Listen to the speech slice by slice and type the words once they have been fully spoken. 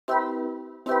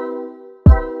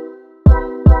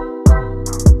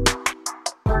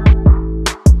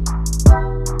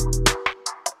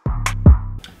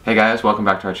Hey guys, welcome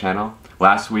back to our channel.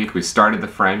 Last week we started the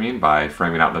framing by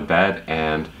framing out the bed,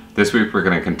 and this week we're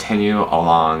going to continue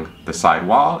along the side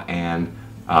wall and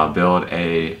build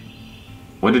a,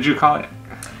 what did you call it?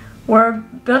 We're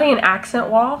building an accent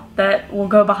wall that will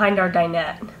go behind our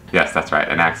dinette. Yes, that's right,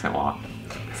 an accent wall.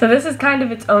 So this is kind of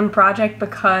its own project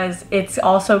because it's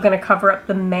also going to cover up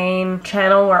the main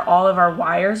channel where all of our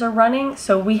wires are running.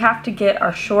 So we have to get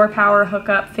our shore power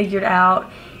hookup figured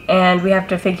out, and we have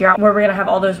to figure out where we're going to have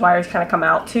all those wires kind of come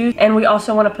out to. And we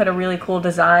also want to put a really cool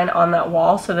design on that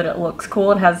wall so that it looks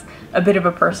cool and has a bit of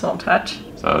a personal touch.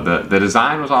 So the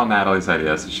design was all Natalie's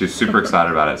idea, so she's super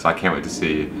excited about it, so I can't wait to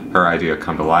see her idea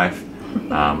come to life.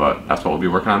 But that's what we'll be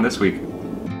working on this week.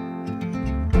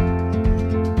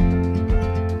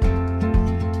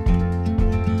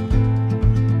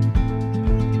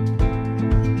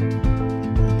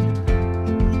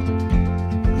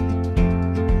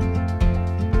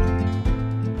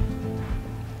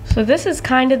 So this is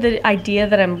kind of the idea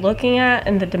that I'm looking at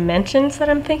and the dimensions that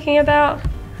I'm thinking about,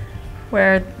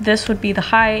 where this would be the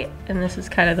height and this is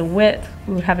kind of the width.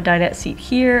 We would have a dinette seat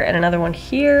here and another one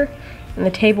here, and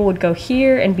the table would go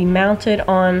here and be mounted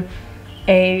on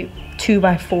a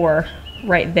 2x4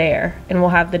 right there, and we'll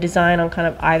have the design on kind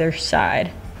of either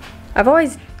side. I've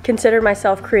always considered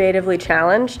myself creatively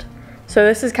challenged, so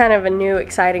this is kind of a new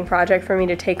exciting project for me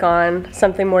to take on,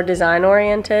 something more design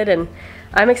oriented, and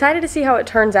I'm excited to see how it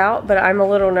turns out, but I'm a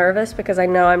little nervous because I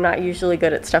know I'm not usually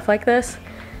good at stuff like this.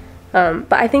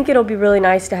 But I think it'll be really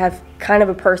nice to have kind of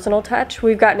a personal touch.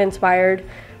 We've gotten inspired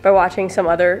by watching some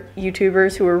other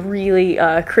YouTubers who are really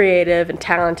creative and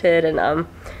talented, and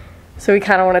so we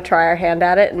kind of want to try our hand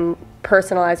at it and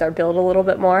personalize our build a little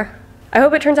bit more. I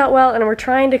hope it turns out well, and we're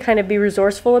trying to kind of be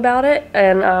resourceful about it,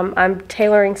 and I'm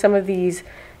tailoring some of these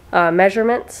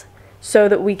measurements so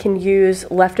that we can use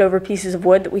leftover pieces of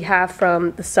wood that we have from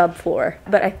the subfloor.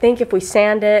 But I think if we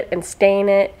sand it and stain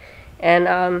it and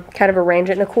kind of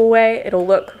arrange it in a cool way, it'll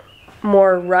look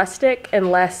more rustic and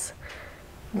less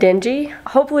dingy.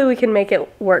 Hopefully we can make it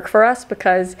work for us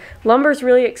because lumber's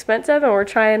really expensive and we're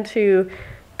trying to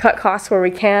cut costs where we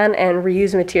can and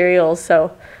reuse materials,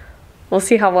 so we'll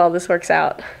see how well this works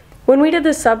out. When we did the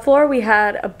subfloor, we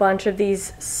had a bunch of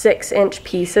these 6-inch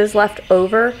pieces left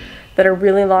over that are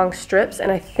really long strips,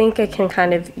 and I think I can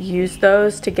kind of use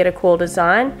those to get a cool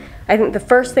design. I think the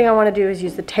first thing I want to do is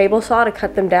use the table saw to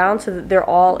cut them down so that they're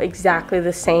all exactly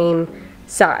the same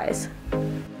size.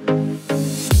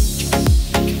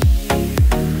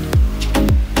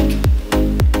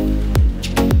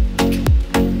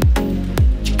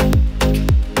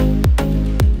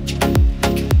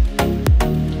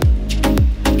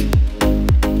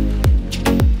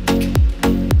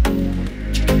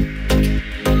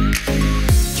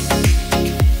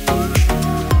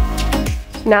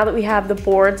 Now that we have the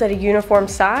boards at a uniform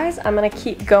size, I'm going to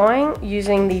keep going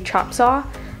using the chop saw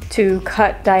to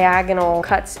cut diagonal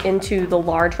cuts into the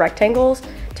large rectangles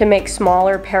to make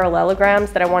smaller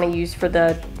parallelograms that I want to use for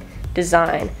the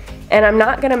design. And I'm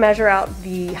not going to measure out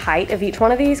the height of each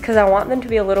one of these because I want them to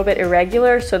be a little bit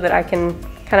irregular so that I can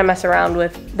kind of mess around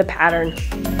with the pattern.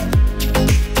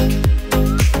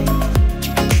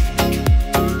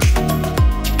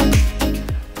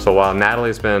 So while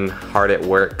Natalie's been hard at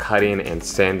work cutting and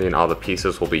sanding all the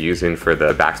pieces we'll be using for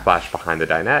the backsplash behind the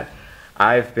dinette,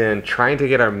 I've been trying to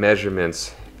get our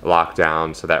measurements locked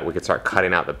down so that we can start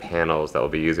cutting out the panels that we'll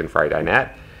be using for our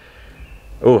dinette.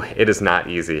 Oh, it is not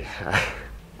easy.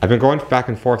 I've been going back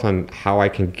and forth on how I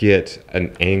can get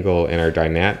an angle in our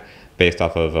dinette based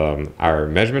off of our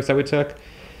measurements that we took,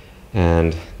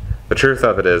 and the truth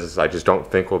of it is I just don't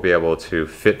think we'll be able to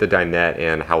fit the dinette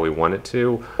in how we want it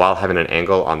to while having an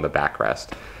angle on the backrest.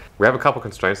 We have a couple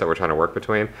constraints that we're trying to work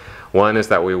between. One is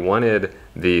that we wanted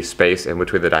the space in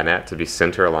between the dinette to be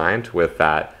center aligned with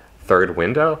that third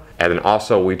window, and then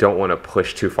also we don't want to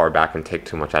push too far back and take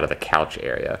too much out of the couch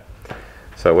area.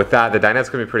 So with that, the dinette's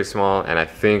going to be pretty small, and I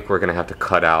think we're going to have to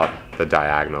cut out the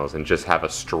diagonals and just have a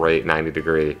straight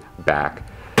 90-degree back.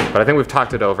 But I think we've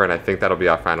talked it over, and I think that'll be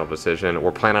our final decision.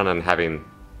 We're planning on having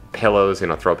pillows,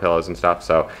 throw pillows and stuff,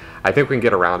 so I think we can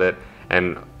get around it.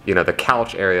 And, the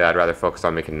couch area, I'd rather focus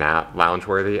on making that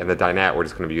lounge-worthy, and the dinette we're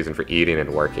just going to be using for eating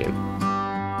and working.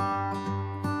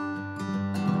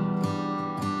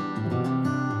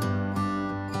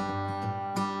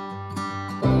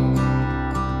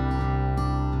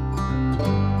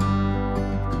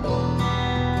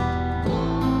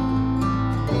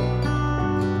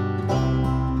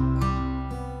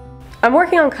 I'm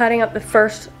working on cutting up the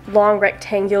first long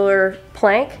rectangular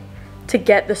plank to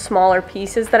get the smaller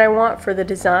pieces that I want for the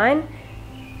design.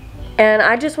 And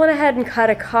I just went ahead and cut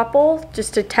a couple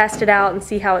just to test it out and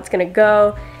see how it's gonna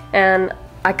go. and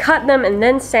I cut them and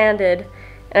then sanded.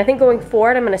 And I think going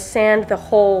forward, I'm gonna sand the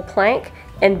whole plank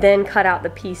and then cut out the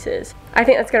pieces. I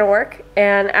think that's gonna work,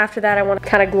 and after that I wanna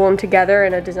kinda glue them together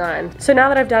in a design. So now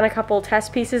that I've done a couple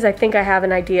test pieces, I think I have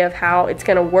an idea of how it's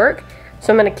gonna work.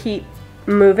 So I'm gonna keep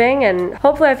moving, and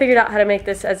hopefully I figured out how to make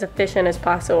this as efficient as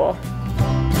possible.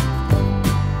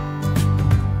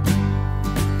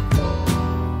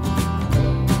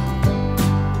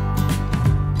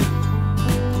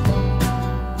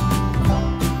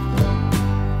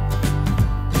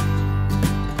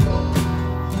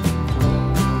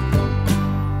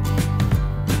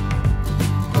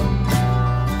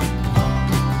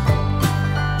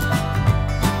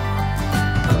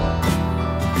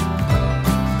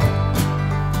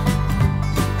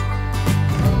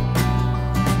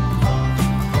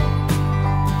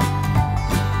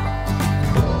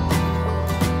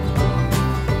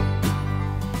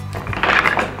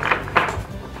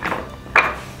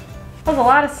 That was a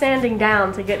lot of sanding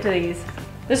down to get to these.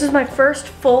 This is my first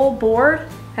full board,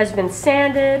 has been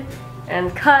sanded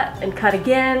and cut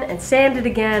again and sanded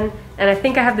again, and I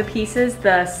think I have the pieces,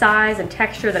 the size and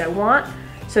texture that I want.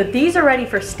 So these are ready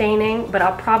for staining, but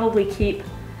I'll probably keep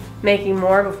making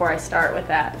more before I start with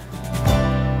that.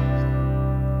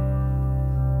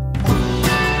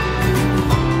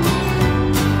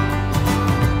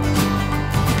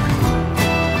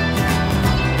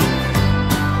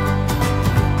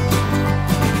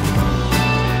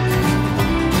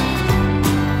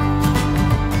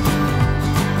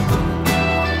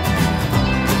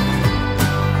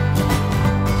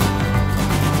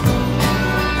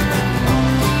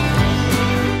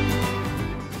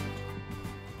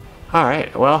 All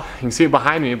right, well, you can see it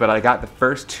behind me, but I got the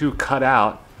first two cut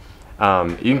out.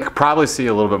 You can probably see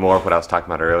a little bit more of what I was talking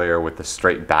about earlier with the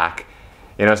straight back.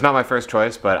 You know, it's not my first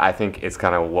choice, but I think it's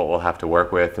kind of what we'll have to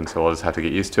work with, and so we'll just have to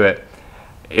get used to it.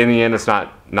 In the end, it's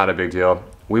not a big deal.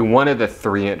 We wanted the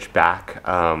 3-inch back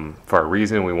for a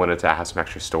reason. We wanted to have some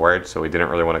extra storage, so we didn't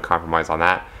really want to compromise on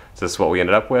that. So this is what we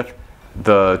ended up with.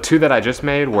 The two that I just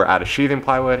made were out of sheathing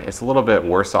plywood. It's a little bit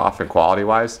worse off in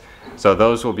quality-wise, so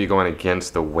those will be going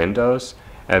against the windows.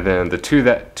 And then the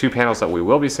two panels that we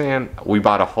will be sanding, we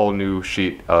bought a whole new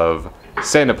sheet of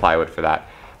sanded plywood for that.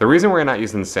 The reason we're not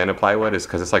using the sanded plywood is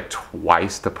because it's like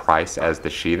twice the price as the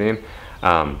sheathing.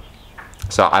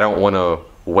 So I don't want to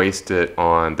waste it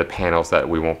on the panels that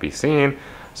we won't be seeing.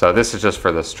 So this is just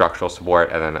for the structural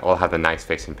support, and then we'll have the nice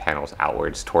facing panels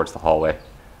outwards towards the hallway.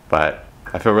 But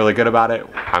I feel really good about it.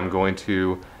 I'm going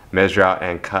to measure out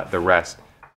and cut the rest.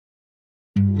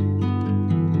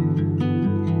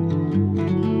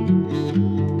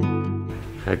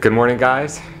 Good morning,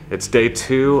 guys. It's day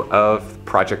 2 of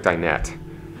Project Dinette.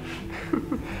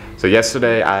 So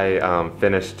yesterday I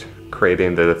finished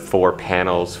creating the 4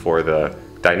 panels for the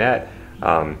dinette.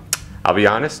 I'll be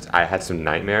honest, I had some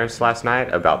nightmares last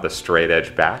night about the straight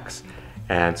edge backs.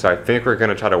 And so I think we're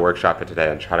gonna try to workshop it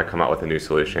today and try to come out with a new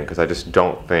solution, because I just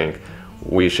don't think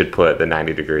we should put the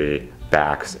 90-degree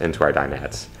backs into our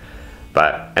dinettes.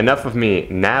 But enough of me.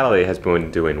 Natalie has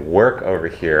been doing work over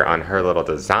here on her little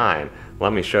design.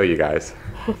 Let me show you guys.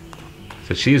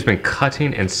 So she's been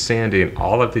cutting and sanding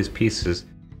all of these pieces.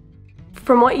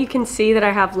 From what you can see that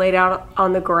I have laid out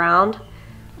on the ground,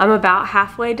 I'm about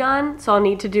halfway done, so I'll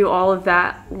need to do all of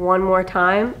that one more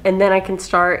time, and then I can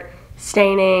start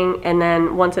staining, and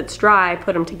then once it's dry,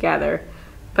 put them together.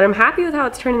 But I'm happy with how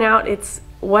it's turning out. It's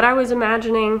what I was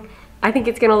imagining. I think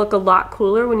it's gonna look a lot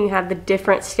cooler when you have the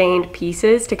different stained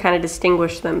pieces to kind of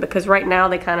distinguish them, because right now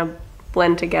they kind of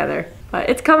blend together. But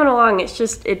it's coming along. It's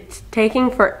just, it's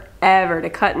taking forever to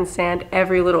cut and sand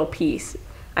every little piece.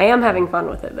 I am having fun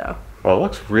with it though. Well, it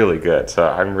looks really good, so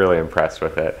I'm really impressed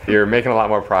with it. You're making a lot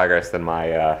more progress than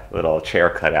my little chair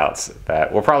cutouts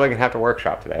that we're probably gonna have to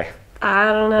workshop today.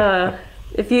 I don't know.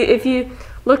 If you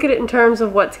look at it in terms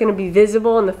of what's going to be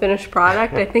visible in the finished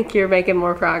product, I think you're making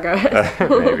more progress.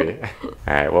 Maybe. All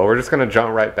right, well, we're just going to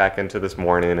jump right back into this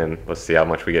morning, and let's see how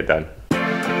much we get done.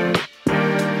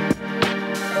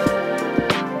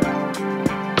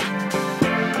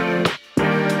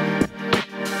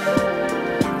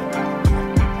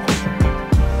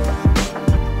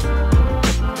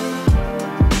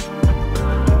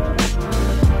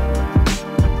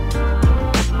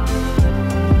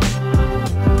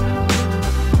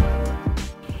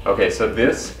 Okay, so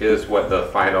this is what the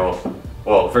final,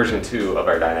 well, version 2 of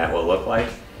our dinette will look like.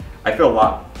 I feel a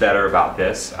lot better about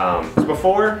this.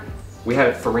 Before, we had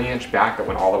a 3-inch back that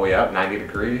went all the way up, 90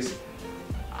 degrees.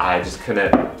 I just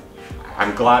couldn't,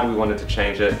 I'm glad we wanted to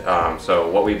change it.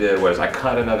 So what we did was I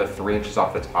cut another 3 inches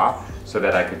off the top so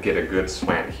that I could get a good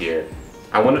slant here.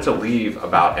 I wanted to leave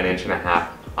about 1.5 inches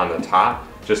on the top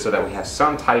just so that we have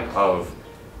some type of,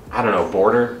 I don't know,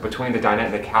 border between the dinette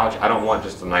and the couch. I don't want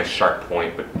just a nice sharp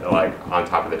point, but like on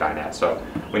top of the dinette. So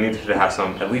we need to have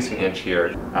some, at least an inch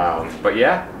here. But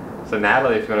yeah, so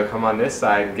Natalie, if you want to come on this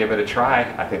side and give it a try,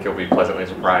 I think you'll be pleasantly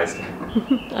surprised.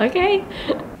 Okay.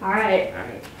 All right. All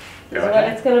right. This is what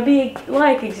it's gonna be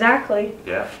like, exactly.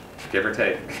 Yeah, give or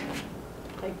take.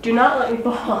 Like, do not let me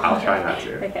fall. I'll try not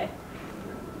to. Okay.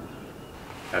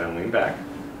 And then lean back.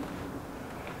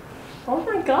 Oh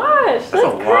my gosh, that's a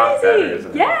lot crazy. better,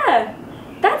 isn't it? Yeah,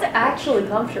 that's actually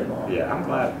comfortable. Yeah, I'm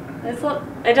glad.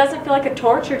 It doesn't feel like a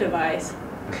torture device.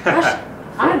 Gosh,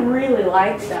 I really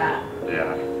like that.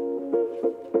 Yeah.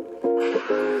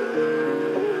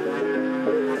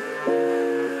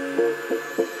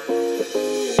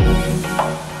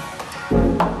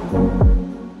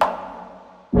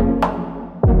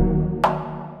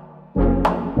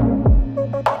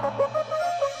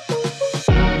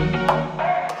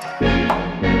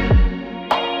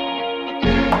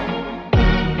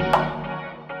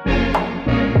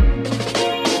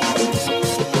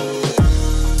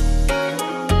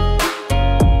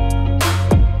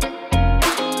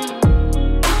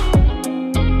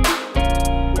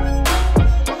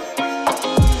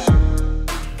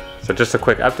 So just a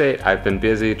quick update, I've been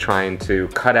busy trying to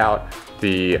cut out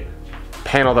the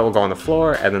panel that will go on the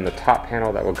floor and then the top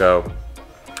panel that will go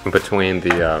between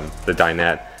the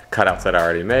dinette cutouts that I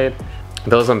already made.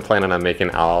 Those I'm planning on making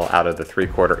all out of the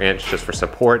 3/4 inch just for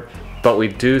support, but we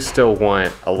do still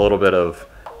want a little bit of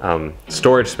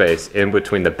storage space in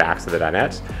between the backs of the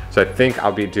dinettes. So I think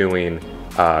I'll be doing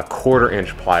 1/4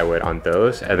 inch plywood on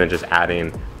those and then just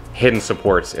adding hidden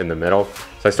supports in the middle.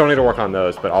 So I still need to work on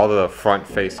those, but all the front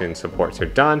facing supports are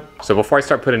done. So before I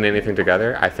start putting anything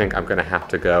together, I think I'm gonna have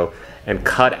to go and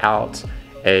cut out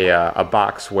a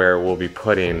box where we'll be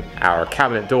putting our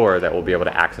cabinet door that we'll be able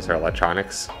to access our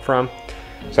electronics from.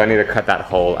 So I need to cut that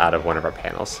hole out of one of our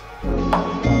panels.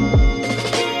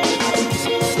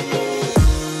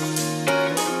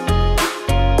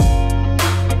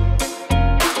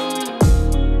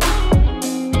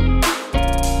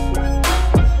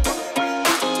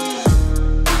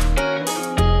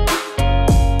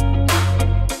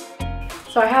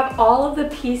 So I have all of the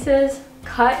pieces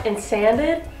cut and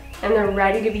sanded, and they're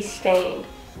ready to be stained.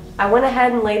 I went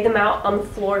ahead and laid them out on the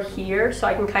floor here so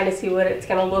I can kind of see what it's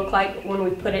gonna look like when we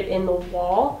put it in the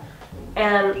wall.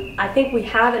 And I think we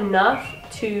have enough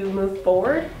to move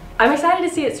forward. I'm excited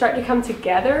to see it start to come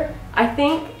together. I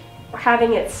think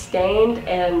having it stained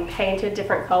and painted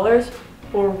different colors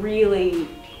will really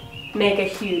make a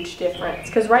huge difference.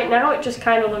 Because right now it just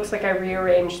kind of looks like I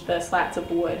rearranged the slats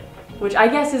of wood, which I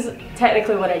guess is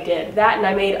technically what I did. That, and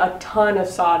I made a ton of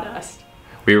sawdust.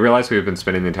 We realized we've been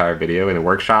spending the entire video in the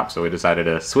workshop, so we decided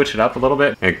to switch it up a little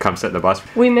bit and come sit in the bus.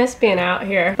 We miss being out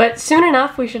here, but soon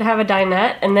enough we should have a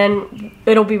dinette, and then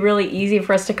it'll be really easy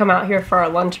for us to come out here for our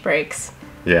lunch breaks.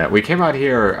 Yeah, we came out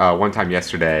here one time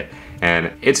yesterday,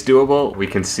 and it's doable. We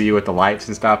can see with the lights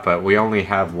and stuff, but we only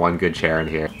have one good chair in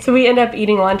here. So we end up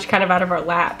eating lunch kind of out of our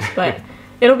laps, but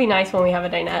it'll be nice when we have a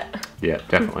dinette. Yeah,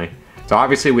 definitely. So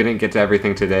obviously we didn't get to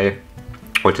everything today,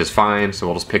 which is fine. So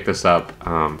we'll just pick this up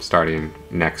starting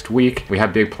next week. We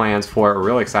have big plans for it. We're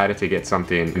really excited to get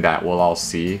something that we'll all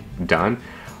see done.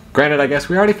 Granted, I guess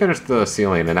we already finished the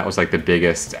ceiling, and that was like the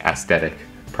biggest aesthetic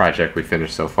project we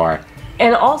finished so far.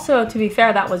 And also, to be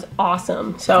fair, that was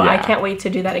awesome. So Yeah. I can't wait to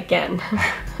do that again.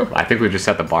 I think we've just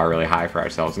set the bar really high for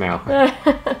ourselves now.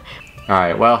 All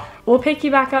right, well. We'll pick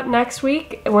you back up next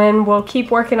week when we'll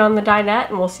keep working on the dinette,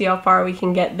 and we'll see how far we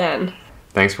can get then.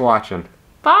 Thanks for watching.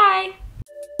 Bye!